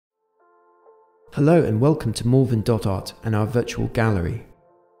Hello and welcome to Malvern.art and our virtual gallery.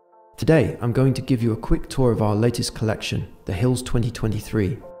 Today I'm going to give you a quick tour of our latest collection, The Hills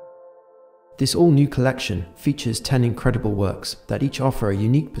 2023. This all-new collection features 10 incredible works that each offer a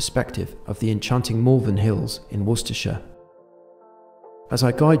unique perspective of the enchanting Malvern Hills in Worcestershire. As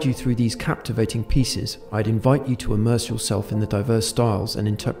I guide you through these captivating pieces, I'd invite you to immerse yourself in the diverse styles and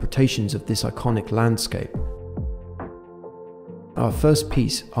interpretations of this iconic landscape. Our first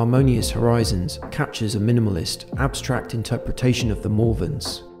piece, Harmonious Horizons, captures a minimalist, abstract interpretation of the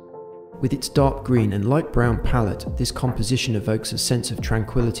Malverns. With its dark green and light brown palette, this composition evokes a sense of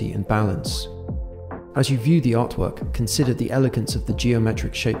tranquility and balance. As you view the artwork, consider the elegance of the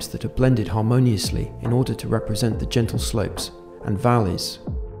geometric shapes that are blended harmoniously in order to represent the gentle slopes and valleys.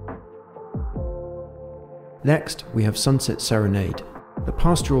 Next, we have Sunset Serenade, a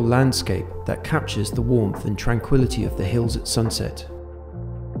pastoral landscape that captures the warmth and tranquility of the hills at sunset.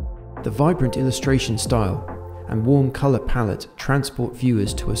 The vibrant illustration style and warm color palette transport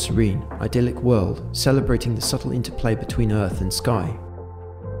viewers to a serene, idyllic world, celebrating the subtle interplay between earth and sky.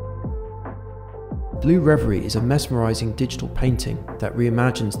 Blue Reverie is a mesmerizing digital painting that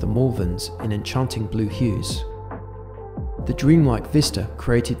reimagines the Malverns in enchanting blue hues. The dreamlike vista,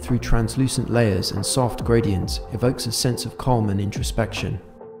 created through translucent layers and soft gradients, evokes a sense of calm and introspection.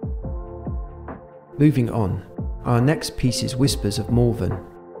 Moving on, our next piece is Whispers of Malvern.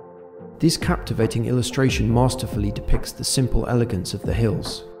 This captivating illustration masterfully depicts the simple elegance of the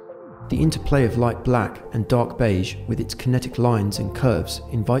hills. The interplay of light black and dark beige, with its kinetic lines and curves,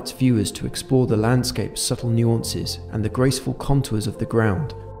 invites viewers to explore the landscape's subtle nuances and the graceful contours of the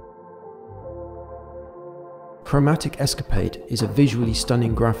ground. Chromatic Escapade is a visually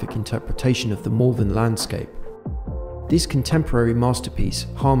stunning graphic interpretation of the Malvern landscape. This contemporary masterpiece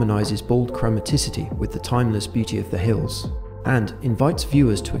harmonizes bold chromaticity with the timeless beauty of the hills, and invites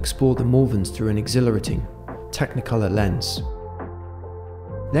viewers to explore the Malverns through an exhilarating, Technicolor lens.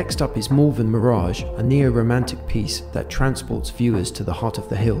 Next up is Malvern Mirage, a neo-romantic piece that transports viewers to the heart of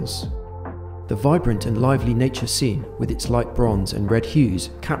the hills. The vibrant and lively nature scene, with its light bronze and red hues,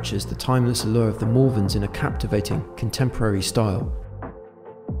 captures the timeless allure of the Malverns in a captivating, contemporary style.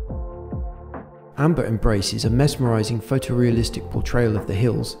 Amber Embrace is a mesmerizing photorealistic portrayal of the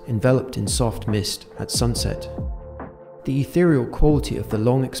hills, enveloped in soft mist at sunset. The ethereal quality of the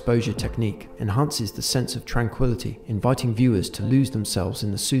long exposure technique enhances the sense of tranquility, inviting viewers to lose themselves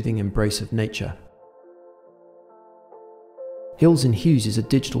in the soothing embrace of nature. In Hues is a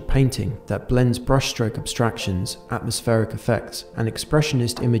digital painting that blends brushstroke abstractions, atmospheric effects, and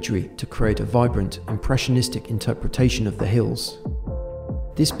expressionist imagery to create a vibrant, impressionistic interpretation of the hills.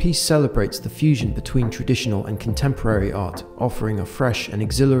 This piece celebrates the fusion between traditional and contemporary art, offering a fresh and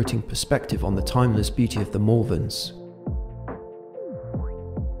exhilarating perspective on the timeless beauty of the Malverns.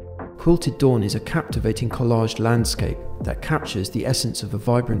 Quilted Dawn is a captivating collaged landscape that captures the essence of a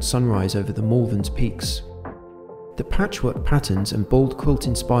vibrant sunrise over the Malverns peaks. The patchwork patterns and bold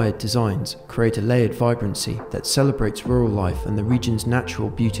quilt-inspired designs create a layered vibrancy that celebrates rural life and the region's natural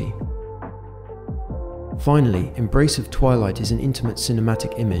beauty. Finally, Embrace of Twilight is an intimate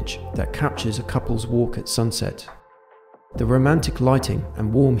cinematic image that captures a couple's walk at sunset. The romantic lighting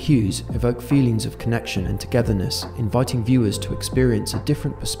and warm hues evoke feelings of connection and togetherness, inviting viewers to experience a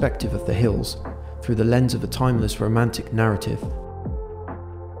different perspective of the hills through the lens of a timeless romantic narrative.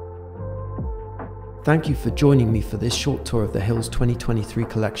 Thank you for joining me for this short tour of the Hills 2023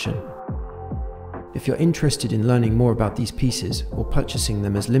 collection. If you're interested in learning more about these pieces or purchasing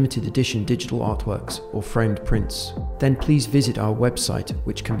them as limited edition digital artworks or framed prints, then please visit our website,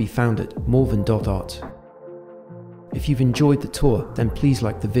 which can be found at Malvern.art. If you've enjoyed the tour, then please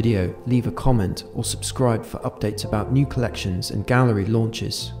like the video, leave a comment, or subscribe for updates about new collections and gallery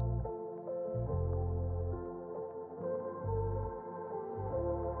launches.